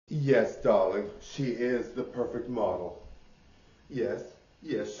Yes, darling, she is the perfect model. Yes,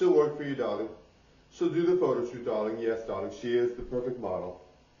 yes, she'll work for you, darling. She'll do the photo shoot, darling. Yes, darling, she is the perfect model.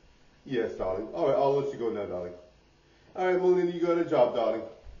 Yes, darling. All right, I'll let you go now, darling. All right, Melina, you got a job, darling.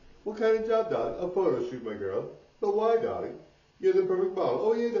 What kind of job, darling? A photo shoot, my girl. But why, darling? You're the perfect model.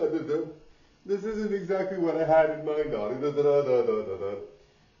 Oh, yeah, this isn't exactly what I had in mind, darling.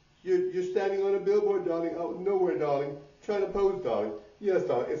 You're standing on a billboard, darling, out nowhere, darling, trying to pose, darling. Yes,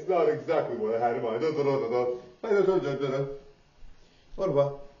 darling, it's not exactly what I had in mind. Au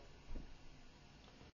revoir.